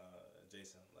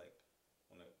 Jason. Like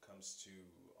when it comes to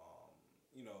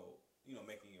you know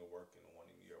making your work and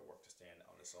wanting your work to stand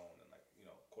on its own and like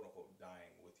quote unquote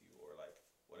dying with you or like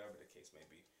whatever the case may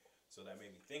be. So that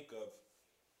made me think of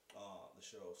the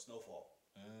show Snowfall.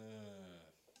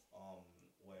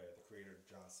 Where the creator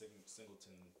John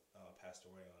Singleton passed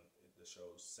away on the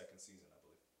show's second season, I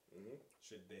believe.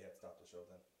 Should they have stopped the show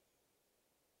then?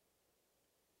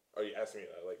 Oh, you asking me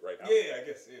like right now? Yeah, I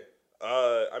guess yeah.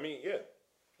 I mean, yeah.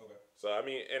 Okay. So I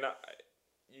mean, and I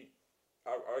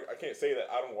can't say that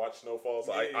I don't watch Snowfall,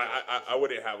 so I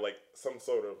wouldn't have like some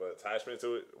sort of attachment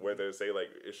to it. Whether say like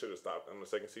it should have stopped on the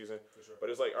second season, For sure. but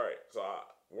it's like all right. So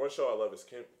one show I love is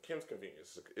Kim's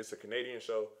Convenience. It's a Canadian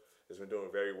show. It's been doing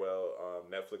very well.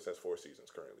 Netflix has 4 seasons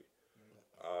currently,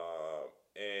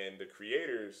 and the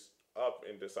creators up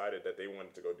and decided that they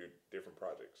wanted to go do different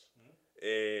projects.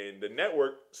 And the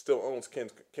network still owns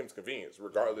Kim's Convenience,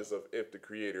 regardless of if the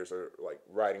creators are like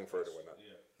writing for it or not.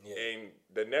 Yeah. And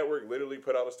the network literally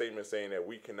put out a statement saying that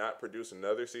we cannot produce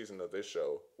another season of this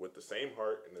show with the same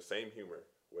heart and the same humor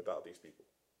without these people.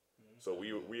 So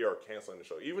we are canceling the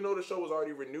show, even though the show was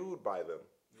already renewed by them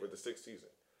for the 6th season.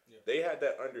 They had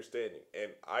that understanding,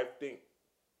 and I think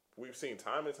we've seen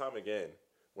time and time again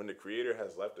when the creator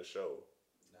has left the show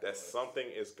that something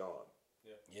is gone.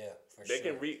 Yeah, for They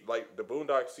sure. can read like the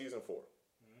Boondocks season 4.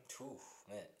 Oof,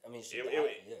 man. I mean,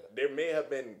 There may have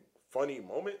been funny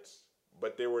moments,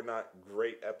 but they were not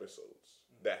great episodes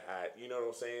that had, you know what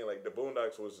I'm saying? Like the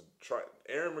Boondocks was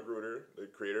Aaron McGruder, the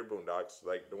creator of Boondocks,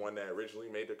 like the one that originally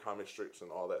made the comic strips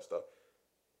and all that stuff.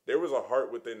 There was a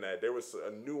heart within that. There was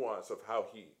a nuance of how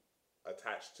he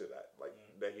attached to that, like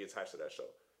that he attached to that show.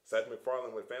 Seth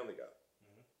MacFarlane with Family Guy.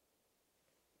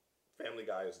 Family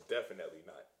Guy is definitely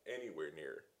not anywhere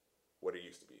near what it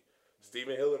used to be.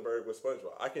 Steven Hillenburg with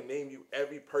SpongeBob. I can name you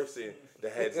every person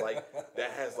that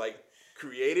has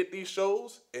created these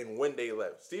shows and when they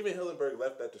left. Steven Hillenburg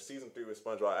left after season 3 with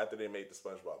SpongeBob after they made the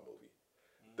SpongeBob movie.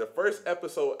 The first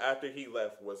episode after he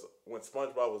left was when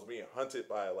SpongeBob was being hunted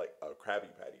by like a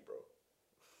Krabby Patty, bro.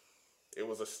 It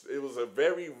was a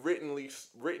very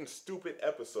written stupid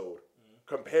episode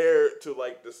compared to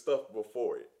like the stuff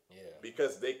before it. Yeah.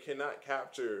 Because they cannot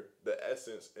capture the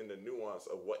essence and the nuance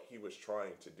of what he was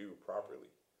trying to do properly.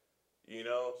 You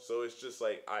know? So it's just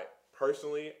like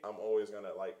I'm always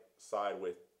gonna like side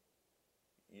with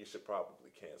you should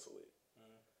probably cancel it.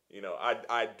 You know,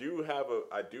 I do have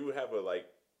a like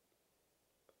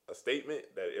a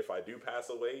statement that if I do pass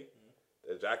away,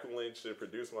 that Jacqueline should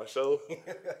produce my show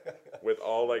with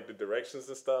all like the directions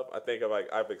and stuff. I think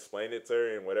I've explained it to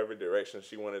her in whatever direction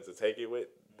she wanted to take it with.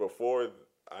 Before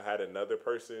I had another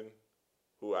person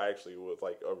who I actually was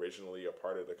like originally a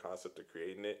part of the concept of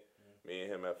creating it. Me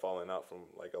and him have fallen out from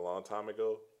like a long time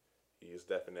ago. He's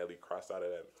definitely crossed out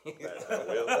of that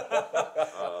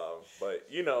will. But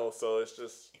you know, so it's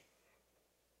just,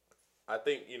 I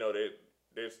think, you know,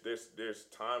 there's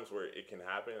times where it can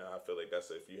happen, and I feel like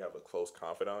that's if you have a close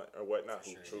confidant or whatnot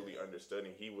who truly understood,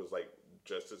 and he was like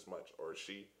just as much, or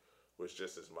she was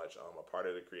just as much a part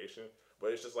of the creation.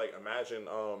 But it's just like imagine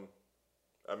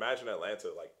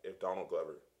Atlanta, like if Donald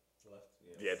Glover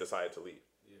Left. decided to leave.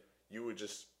 you would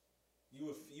just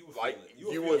You would like feel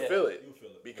it. you would feel it You would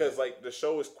feel it because like the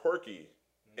show is quirky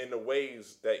in the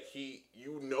ways that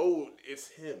it's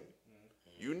him.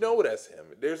 You know that's him.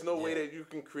 There's no way Yeah. that you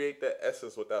can create that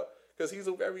essence without, because he's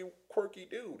a very quirky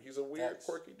dude. He's a weird, Facts.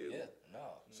 quirky dude. Yeah,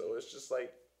 no. So it's just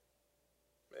like,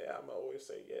 man, I'm always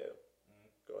say, yeah,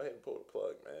 go ahead and pull the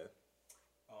plug, man.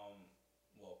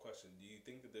 Well, question: do you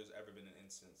think that there's ever been an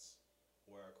instance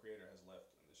where a creator has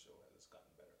left and the show has gotten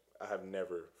better? I have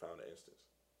never found an instance,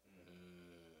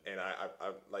 and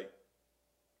I'm like,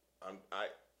 I'm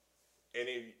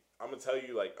gonna tell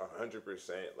you like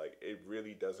 100%. Like it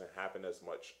really doesn't happen as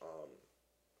much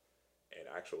in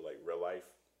actual like real life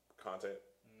content.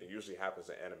 It usually happens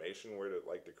in animation where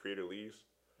the creator leaves.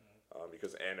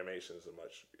 Because animation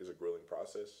is a grueling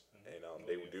process, and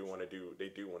they do want to do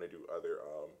other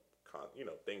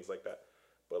things like that.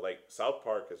 But like South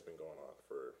Park has been going on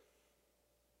for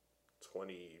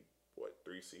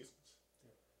 3 seasons.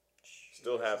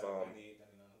 Still have 98,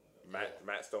 99,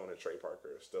 Matt Stone and Trey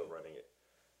Parker are still running it,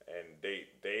 and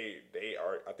they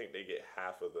are, I think they get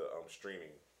half of the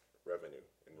streaming revenue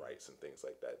and rights and things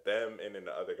like that. Them, and then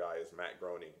the other guy is Matt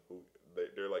Groening, who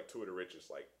they're like two of the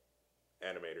richest like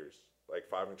animators, like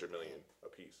 500 million a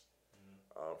piece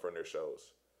from their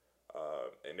shows,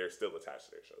 and they're still attached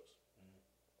to their shows.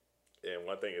 And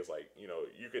one thing is like,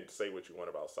 you could say what you want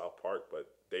about South Park, but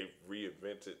they've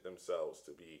reinvented themselves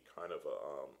to be kind of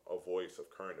a voice of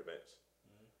current events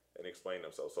and explain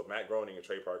themselves. So Matt Groening and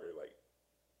Trey Parker like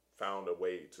found a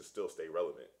way to still stay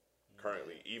relevant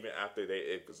currently, even after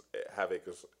they have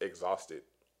exhausted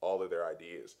all of their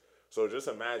ideas. So just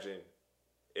imagine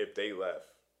if they left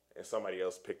and somebody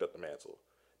else picked up the mantle.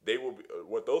 They will be,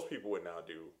 what those people would now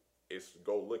do is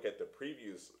go look at the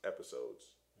previous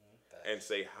episodes and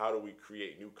say, how do we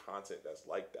create new content that's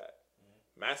like that?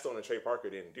 Matt Stone and Trey Parker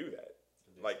didn't do that,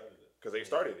 because they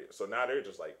started it. So now they're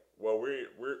just like, well,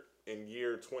 we're in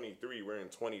year 23, we're in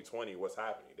 2020. What's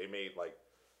happening? They made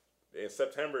in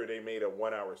September they made a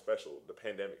 1 hour special, the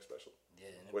pandemic special, Yeah,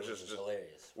 and which was is just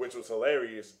hilarious. which was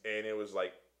hilarious, and it was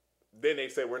like. Then they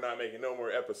said we're not making no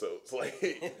more episodes, like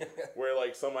where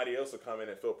like somebody else will come in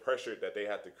and feel pressured that they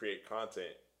have to create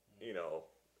content,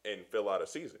 and fill out a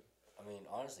season. I mean,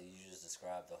 honestly, you just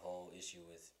described the whole issue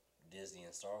with Disney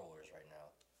and Star Wars right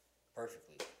now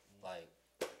perfectly. Like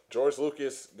George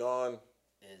Lucas gone.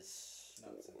 is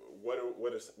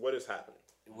What is happening?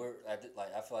 I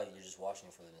feel like you're just watching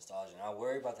it for the nostalgia, and I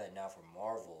worry about that now for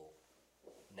Marvel.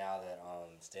 Now that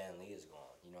Stan Lee is gone,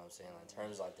 you know what I'm saying? Like, in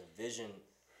terms of like the vision.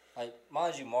 Like,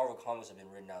 mind you, Marvel comics have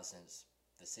been written out since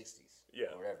the 60s.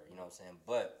 Yeah. Or whatever, you know what I'm saying?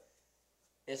 But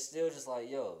it's still just like,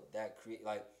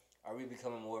 are we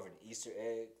becoming more of an Easter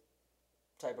egg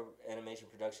type of animation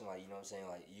production? Like, you know what I'm saying?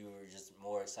 Like, you were just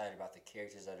more excited about the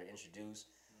characters that are introduced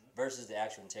versus the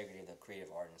actual integrity of the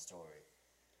creative art and story.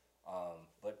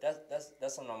 But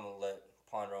that's something I'm going to let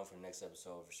ponder on for the next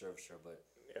episode for sure. But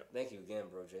thank you again,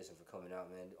 bro, Jason, for coming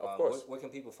out, man. Of course. Where can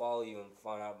people follow you and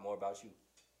find out more about you?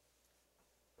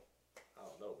 I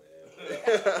don't know,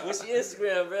 man. What's your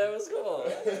Instagram, bro? What's going on?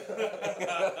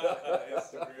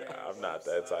 I'm not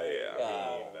that type.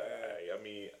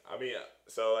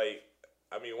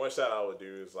 One shout out I would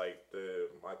do is like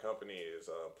my company is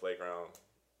Playground,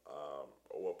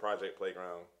 Project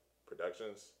Playground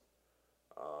Productions.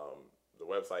 The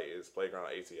website is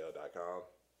playgroundatl.com.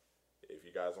 If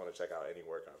you guys want to check out any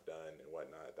work I've done and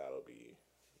whatnot, that'll be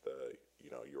the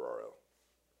URL.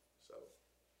 So.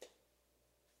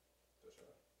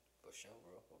 For sure,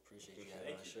 bro. Appreciate you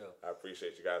having on the show. I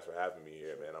appreciate you guys for having me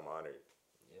here, man. I'm honored.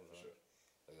 Yeah, man.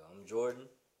 But yo, I'm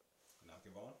Jordan. Now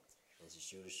keep on. This is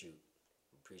Shoot or Shoot.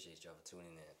 Appreciate y'all for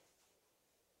tuning in.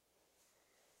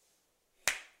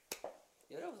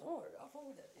 Yo, that was hard. I fuck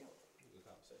with that. Yo. Good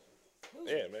conversation.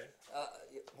 Yeah, man.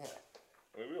 Yeah.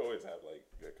 I mean, we always have like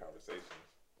good conversations.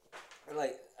 And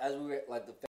like as we were like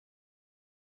the